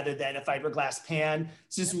shower rather than a fiberglass pan.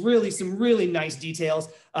 It's just really some really nice details.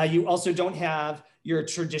 You also don't have your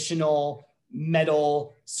traditional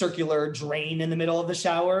metal circular drain in the middle of the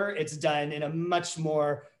shower. It's done in a much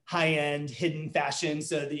more high-end hidden fashion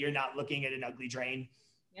so that you're not looking at an ugly drain.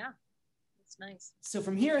 Yeah, it's nice. So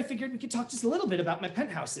from here, I figured we could talk just a little bit about my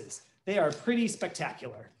penthouses. They are pretty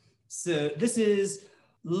spectacular. So this is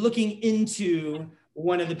looking into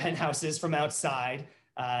one of the penthouses from outside.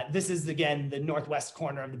 This is, again, the northwest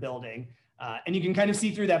corner of the building. And you can kind of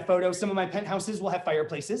see through that photo, some of my penthouses will have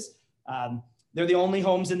fireplaces. They're the only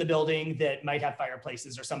homes in the building that might have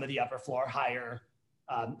fireplaces, or some of the upper floor higher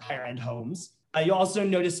end homes. You'll also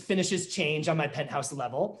notice finishes change on my penthouse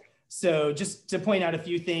level. So just to point out a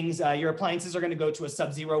few things, your appliances are going to go to a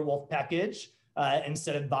Sub-Zero Wolf package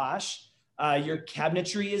instead of Bosch. Your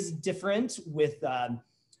cabinetry is different with a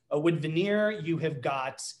wood veneer. You have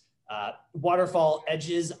got waterfall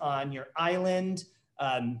edges on your island.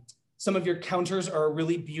 Some of your counters are a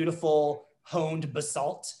really beautiful honed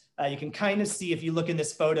basalt. You can kind of see, if you look in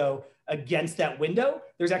this photo against that window,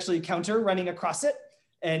 there's actually a counter running across it.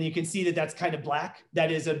 And you can see that that's kind of black. That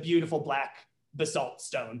is a beautiful black basalt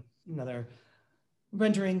stone. Another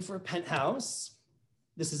rendering for a penthouse.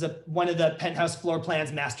 This is one of the penthouse floor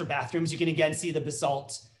plans master bathrooms. You can again see the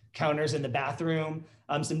basalt counters in the bathroom,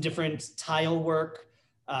 some different tile work.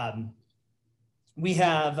 We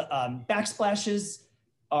have backsplashes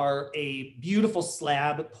are a beautiful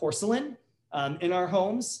slab porcelain in our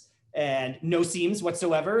homes and no seams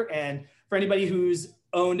whatsoever. And for anybody who's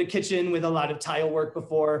owned a kitchen with a lot of tile work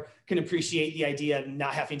before can appreciate the idea of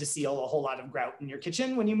not having to seal a whole lot of grout in your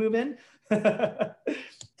kitchen when you move in.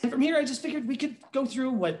 And from here, I just figured we could go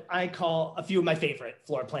through what I call a few of my favorite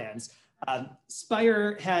floor plans.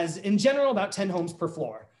 Spire has, in general, about 10 homes per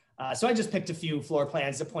floor. So I just picked a few floor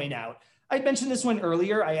plans to point out. I mentioned this one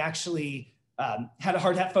earlier. I actually had a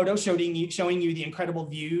hard hat photo showing you the incredible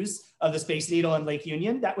views of the Space Needle and Lake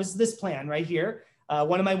Union. That was this plan right here.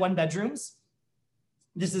 One of my 1 bedrooms.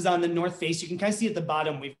 This is on the north face. You can kind of see at the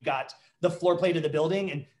bottom, we've got the floor plate of the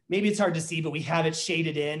building, and maybe it's hard to see, but we have it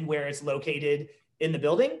shaded in where it's located in the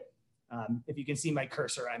building. If you can see my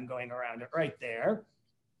cursor, I'm going around it right there.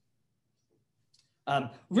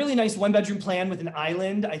 Really nice 1-bedroom plan with an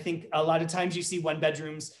island. I think a lot of times you see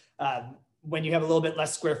 1-bedrooms when you have a little bit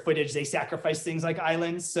less square footage, they sacrifice things like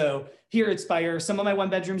islands. So here at Spire, some of my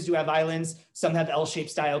 1-bedrooms do have islands. Some have L-shaped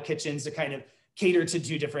style kitchens to kind of cater to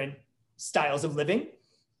 2 different styles of living.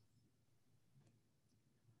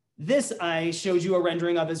 This I showed you a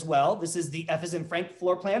rendering of as well. This is the F as in Frank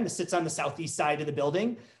floor plan. This sits on the southeast side of the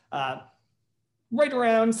building, right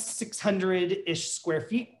around 600-ish square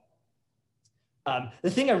feet.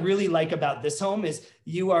 The thing I really like about this home is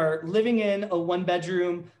you are living in a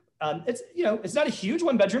 1-bedroom. It's not a huge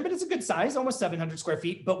 1-bedroom, but it's a good size, almost 700 square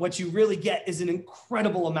feet. But what you really get is an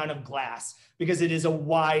incredible amount of glass because it is a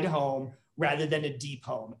wide home rather than a deep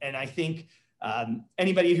home. And I think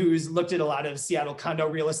anybody who's looked at a lot of Seattle condo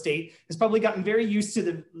real estate has probably gotten very used to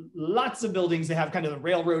the lots of buildings that have kind of the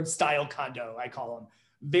railroad style condo, I call them.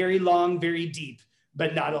 Very long, very deep,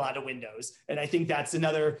 but not a lot of windows. And I think that's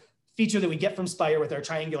another feature that we get from Spire with our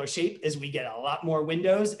triangular shape is we get a lot more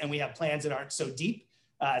windows and we have plans that aren't so deep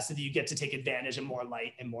so that you get to take advantage of more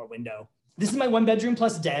light and more window. This is my 1-bedroom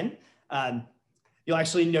plus den. You'll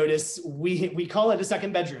actually notice we call it a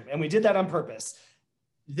 2nd bedroom, and we did that on purpose.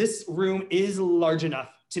 This room is large enough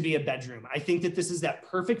to be a bedroom. I think that this is that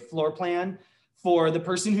perfect floor plan for the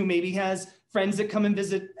person who maybe has friends that come and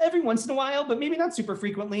visit every once in a while, but maybe not super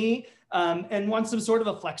frequently, and wants some sort of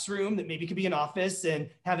a flex room that maybe could be an office and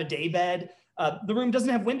have a day bed. The room doesn't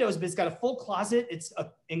have windows, but it's got a full closet. It's an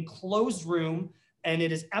enclosed room, and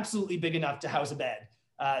it is absolutely big enough to house a bed.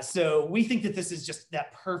 So we think that this is just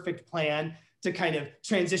that perfect plan to kind of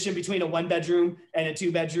transition between a 1-bedroom and a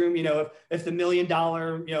 2-bedroom. You know, if the $1 million,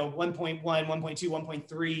 1.1, 1.2,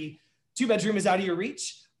 1.3 2-bedroom is out of your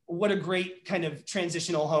reach, what a great kind of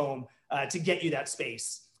transitional home to get you that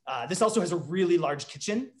space. This also has a really large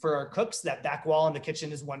kitchen for our cooks. That back wall in the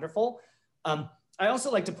kitchen is wonderful. I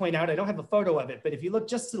also like to point out, I don't have a photo of it, but if you look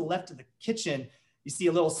just to the left of the kitchen, you see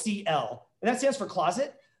a little CL, and that stands for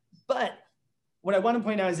closet. But what I want to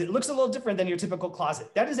point out is it looks a little different than your typical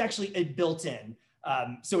closet. That is actually a built-in.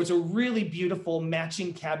 So it's a really beautiful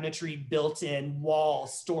matching cabinetry built-in wall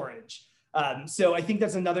storage. So I think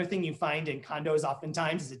that's another thing you find in condos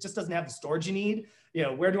oftentimes is it just doesn't have the storage you need. You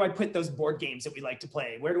know, where do I put those board games that we like to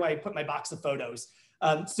play? Where do I put my box of photos?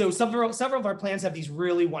 So several of our plans have these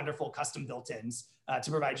really wonderful custom built-ins to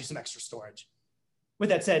provide you some extra storage. With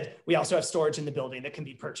that said, we also have storage in the building that can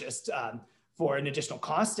be purchased for an additional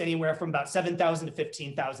cost, anywhere from about $7,000 to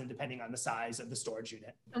 $15,000, depending on the size of the storage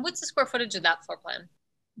unit. And what's the square footage of that floor plan?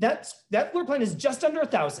 That floor plan is just under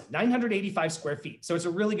 1,000, 985 square feet. So it's a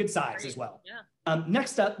really good size as well. Yeah.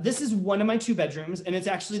 Next up, this is one of my 2 bedrooms, and it's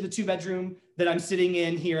actually the 2-bedroom that I'm sitting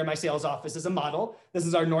in here in my sales office as a model. This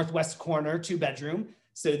is our northwest corner 2-bedroom.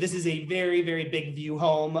 So this is a very, very big view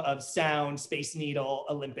home of Sound, Space Needle,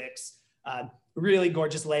 Olympics. Really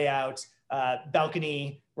gorgeous layout,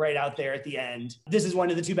 balcony right out there at the end. This is one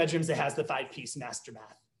of the 2 bedrooms that has the 5-piece master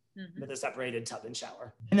bath. With a separated tub and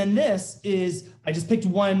shower. And then this is, I just picked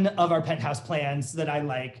one of our penthouse plans that I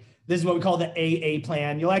like. This is what we call the AA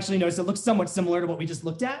plan. You'll actually notice it looks somewhat similar to what we just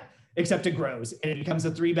looked at. except it grows and it becomes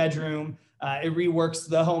a 3-bedroom. It reworks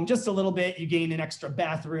the home just a little bit. You gain an extra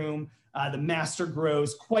bathroom. The master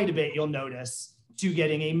grows quite a bit, you'll notice, to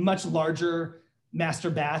getting a much larger master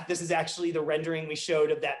bath. This is actually the rendering we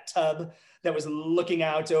showed of that tub that was looking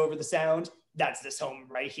out over the sound. That's this home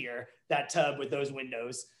right here, that tub with those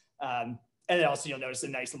windows. And then also you'll notice a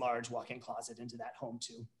nice large walk-in closet into that home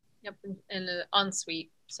too. Yep, and an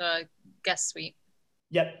ensuite, so a guest suite.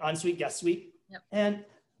 Yep, ensuite, guest suite. Yep. And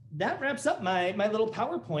that wraps up my little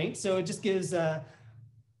PowerPoint. So it just gives us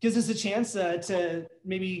a chance to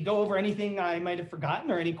maybe go over anything I might have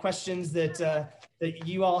forgotten or any questions that that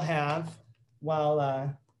you all have while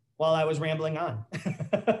I was rambling on.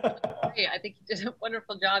 Great. I think you did a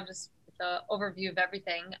wonderful job just with the overview of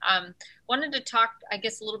everything. Wanted to talk, I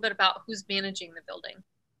guess, a little bit about who's managing the building.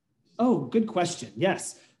 Oh, good question.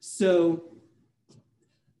 Yes. So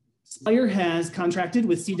Spire has contracted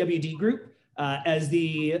with CWD Group as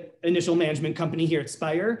the initial management company here at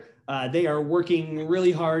Spire. They are working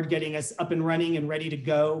really hard getting us up and running and ready to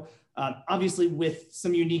go. Obviously, with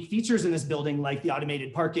some unique features in this building, like the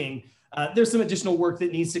automated parking, there's some additional work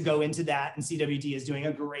that needs to go into that, and CWD is doing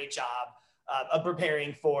a great job of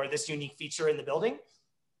preparing for this unique feature in the building.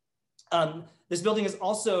 This building is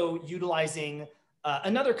also utilizing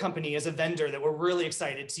another company as a vendor that we're really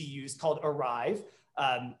excited to use called Arrive.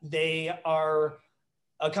 They are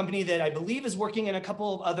a company that I believe is working in a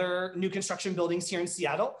couple of other new construction buildings here in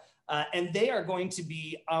Seattle. And they are going to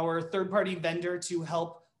be our third-party vendor to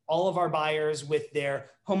help all of our buyers with their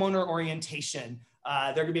homeowner orientation.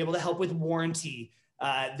 They're going to be able to help with warranty.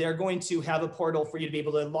 They're going to have a portal for you to be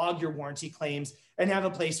able to log your warranty claims and have a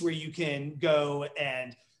place where you can go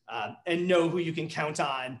and know who you can count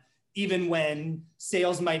on, even when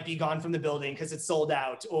sales might be gone from the building because it's sold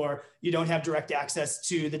out or you don't have direct access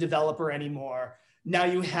to the developer anymore. Now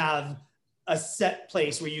you have a set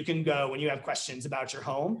place where you can go when you have questions about your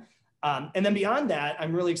home. And then beyond that,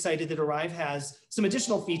 I'm really excited that Arrive has some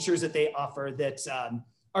additional features that they offer that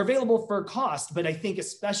are available for cost, but I think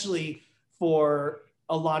especially for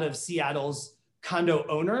a lot of Seattle's condo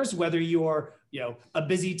owners, whether you're a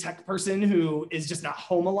busy tech person who is just not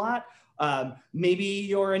home a lot, maybe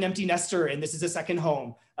you're an empty nester and this is a second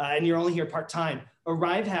home and you're only here part-time.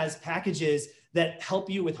 Arrive has packages that help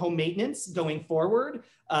you with home maintenance going forward.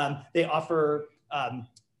 They offer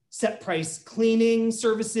set price cleaning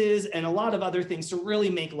services and a lot of other things to really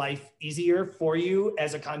make life easier for you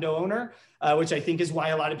as a condo owner, which I think is why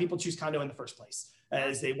a lot of people choose condo in the first place,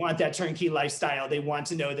 as they want that turnkey lifestyle. They want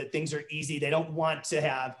to know that things are easy. They don't want to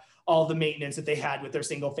have all the maintenance that they had with their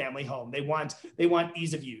single family home. They want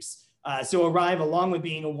ease of use. So Arrive, along with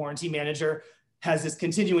being a warranty manager, has this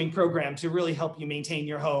continuing program to really help you maintain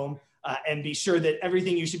your home and be sure that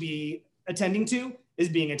everything you should be attending to is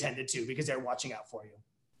being attended to because they're watching out for you.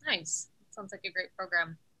 Nice. Sounds like a great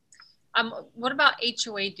program. What about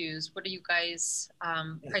HOA dues? What are you guys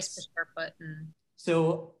price per square foot?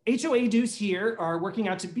 So HOA dues here are working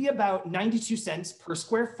out to be about 92 cents per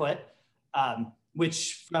square foot,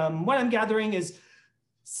 which from what I'm gathering is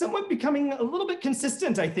somewhat becoming a little bit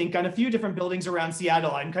consistent, I think, on a few different buildings around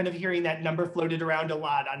Seattle. I'm kind of hearing that number floated around a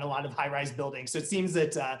lot on a lot of high-rise buildings. So it seems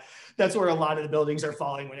that that's where a lot of the buildings are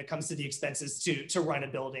falling when it comes to the expenses to run a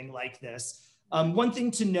building like this. One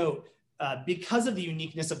thing to note, because of the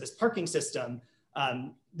uniqueness of this parking system,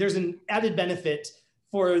 there's an added benefit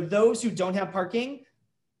for those who don't have parking.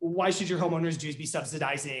 Why should your homeowner's dues be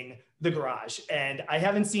subsidizing the garage? And I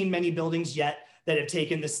haven't seen many buildings yet that have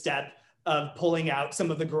taken the step of pulling out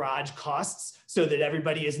some of the garage costs so that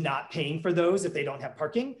everybody is not paying for those if they don't have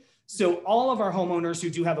parking. So all of our homeowners who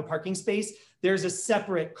do have a parking space, there's a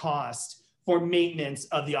separate cost for maintenance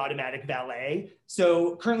of the automatic valet.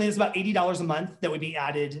 So currently it's about $80 a month that would be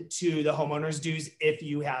added to the homeowner's dues if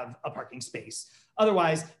you have a parking space.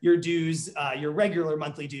 Otherwise, your dues, your regular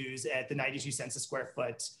monthly dues at the 92 cents a square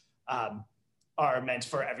foot are meant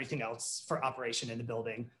for everything else for operation in the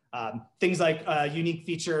building. Things like a unique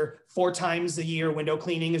feature, 4 times a year window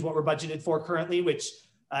cleaning is what we're budgeted for currently, which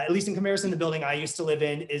at least in comparison to the building I used to live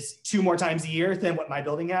in is 2 more times a year than what my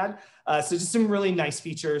building had. So just some really nice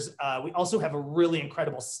features. We also have a really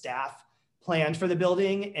incredible staff planned for the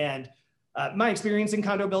building. And my experience in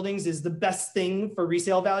condo buildings is the best thing for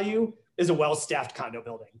resale value is a well-staffed condo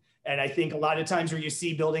building. And I think a lot of times where you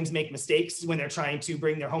see buildings make mistakes when they're trying to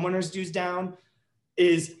bring their homeowners' dues down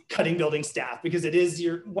is cutting building staff, because it is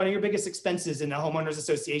one of your biggest expenses in a homeowners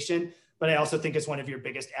association, but I also think it's one of your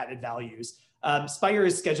biggest added values. Spire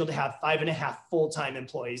is scheduled to have 5.5 full-time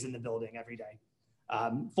employees in the building every day.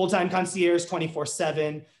 Full-time concierge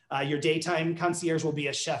 24/7. Your daytime concierge will be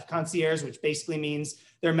a chef concierge, which basically means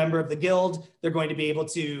they're a member of the guild. They're going to be able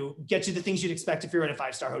to get you the things you'd expect if you're in a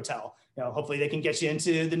 5-star hotel. Hopefully they can get you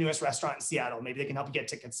into the newest restaurant in Seattle. Maybe they can help you get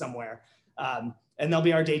tickets somewhere. And they'll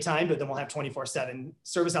be our daytime, but then we'll have 24/7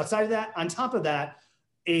 service outside of that. On top of that,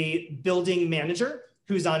 a building manager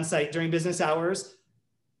who's on site during business hours,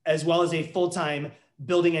 as well as a full-time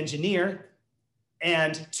building engineer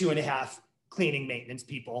and 2.5 cleaning maintenance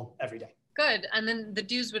people every day. Good. And then the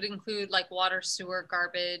dues would include like water, sewer,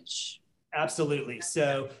 garbage. Absolutely.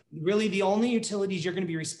 So really the only utilities you're going to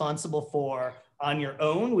be responsible for on your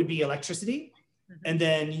own would be electricity. And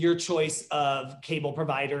then your choice of cable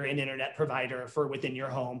provider and internet provider for within your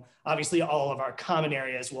home. Obviously, all of our common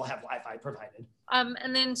areas will have Wi-Fi provided.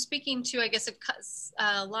 And then speaking to, I guess,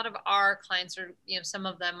 a lot of our clients are, some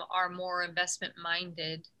of them are more investment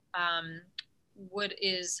minded. How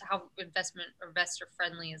investor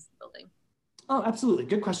friendly is the building? Oh, absolutely.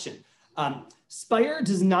 Good question. Spire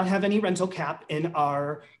does not have any rental cap in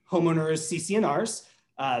our homeowners CC&Rs.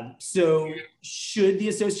 So should the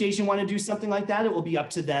association want to do something like that, it will be up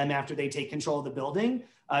to them after they take control of the building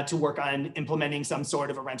to work on implementing some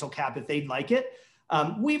sort of a rental cap if they'd like it.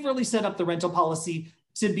 We've really set up the rental policy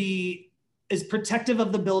to be as protective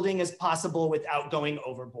of the building as possible without going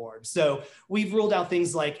overboard. So we've ruled out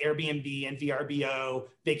things like Airbnb and VRBO,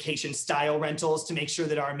 vacation style rentals to make sure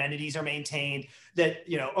that our amenities are maintained, that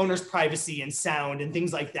owners' privacy and sound and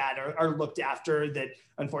things like that are looked after, that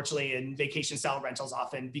unfortunately in vacation style rentals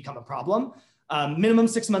often become a problem. Minimum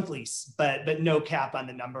 6-month lease, but no cap on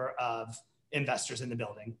the number of investors in the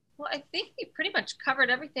building. Well, I think we pretty much covered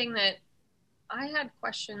everything that I had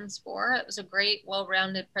questions for. It was a great,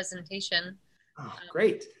 well-rounded presentation. Oh,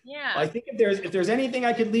 great. Yeah. Well, I think if there's anything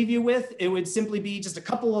I could leave you with, it would simply be just a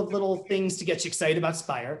couple of little things to get you excited about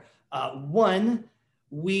Spire. One,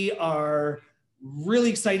 we are really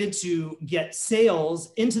excited to get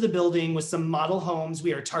sales into the building with some model homes.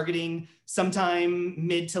 We are targeting sometime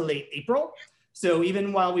mid to late April. So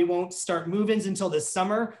even while we won't start move-ins until this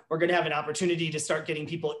summer, we're going to have an opportunity to start getting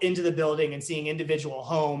people into the building and seeing individual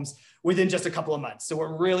homes within just a couple of months. So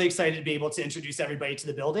we're really excited to be able to introduce everybody to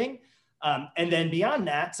the building. And then beyond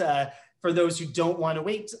that, for those who don't want to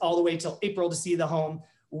wait all the way till April to see the home,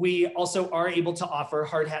 we also are able to offer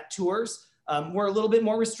hard hat tours. We're a little bit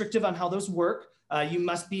more restrictive on how those work. You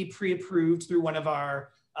must be pre-approved through one of our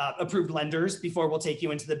approved lenders before we'll take you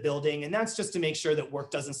into the building. And that's just to make sure that work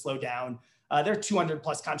doesn't slow down. There are 200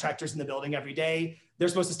 plus contractors in the building every day. They're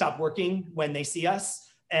supposed to stop working when they see us,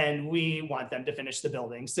 and we want them to finish the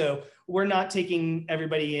building. So we're not taking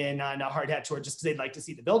everybody in on a hard hat tour just because they'd like to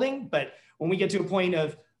see the building. But when we get to a point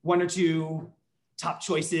of 1 or 2 top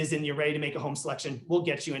choices and you're ready to make a home selection, we'll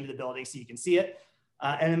get you into the building so you can see it.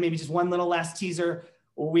 And then maybe just one little last teaser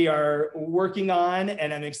we are working on,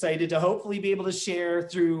 and I'm excited to hopefully be able to share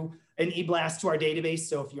through an e-blast to our database.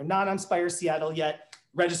 So if you're not on Spire Seattle yet,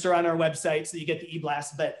 register on our website so you get the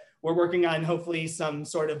e-blast. But we're working on hopefully some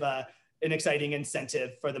sort of an exciting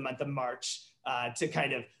incentive for the month of March to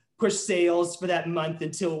kind of push sales for that month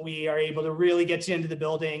until we are able to really get you into the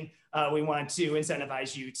building. We want to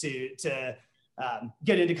incentivize you to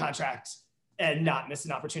get into contract and not miss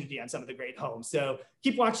an opportunity on some of the great homes. So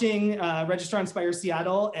keep watching, register on Spire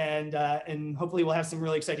Seattle, and hopefully we'll have some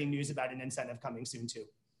really exciting news about an incentive coming soon too.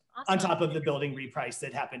 Awesome. On top of the building reprice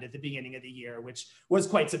that happened at the beginning of the year, which was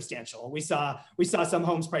quite substantial. We saw some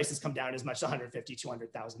homes prices come down as much as $150,000,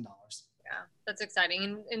 $200,000. Yeah, that's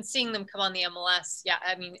exciting. And seeing them come on the MLS, yeah,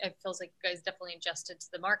 I mean, it feels like you guys definitely adjusted to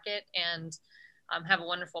the market and have a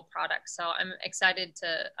wonderful product. So I'm excited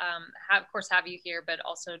to, of course, have you here, but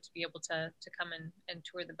also to be able to come and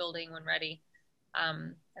tour the building when ready.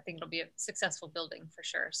 I think it'll be a successful building for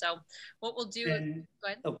sure. So what we'll do, go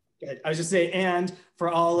ahead. Oh, go ahead. I was just saying, and for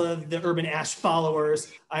all of the Urban Ash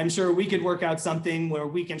followers, I'm sure we could work out something where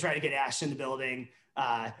we can try to get Ash in the building.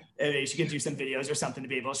 She can do some videos or something to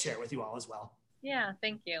be able to share with you all as well. Yeah,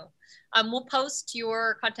 thank you. We'll post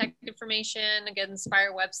your contact information, again, the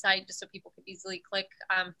Spire website, just so people can easily click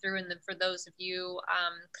through. And then for those of you,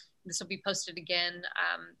 this will be posted again,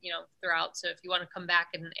 throughout. So if you want to come back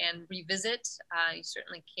and revisit, you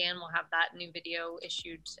certainly can. We'll have that new video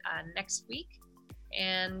issued next week.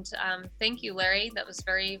 And thank you, Larry. That was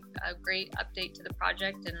a great update to the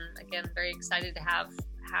project. And again, very excited to have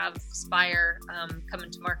Spire come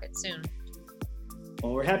into market soon.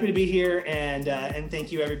 Well, we're happy to be here, and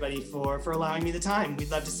thank you everybody for allowing me the time. We'd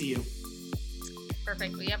love to see you.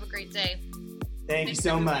 Perfect. Well, you have a great day. Thanks you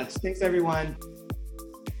so much. Thanks, everyone.